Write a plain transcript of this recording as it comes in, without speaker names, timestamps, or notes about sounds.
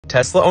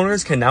Tesla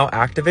owners can now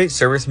activate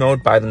service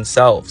mode by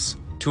themselves.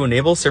 To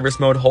enable service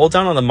mode, hold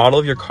down on the model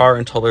of your car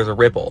until there's a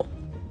ripple.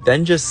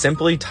 Then just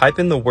simply type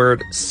in the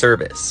word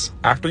service.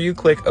 After you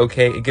click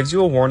OK, it gives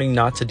you a warning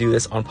not to do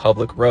this on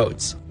public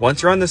roads.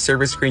 Once you're on the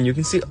service screen, you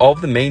can see all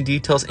of the main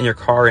details in your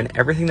car and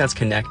everything that's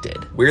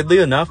connected. Weirdly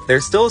enough,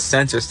 there's still a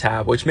sensors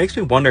tab, which makes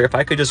me wonder if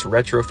I could just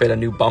retrofit a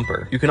new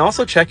bumper. You can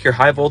also check your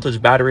high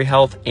voltage battery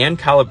health and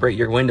calibrate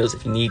your windows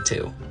if you need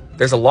to.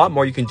 There's a lot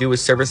more you can do with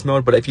service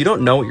mode, but if you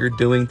don't know what you're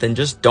doing, then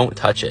just don't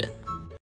touch it.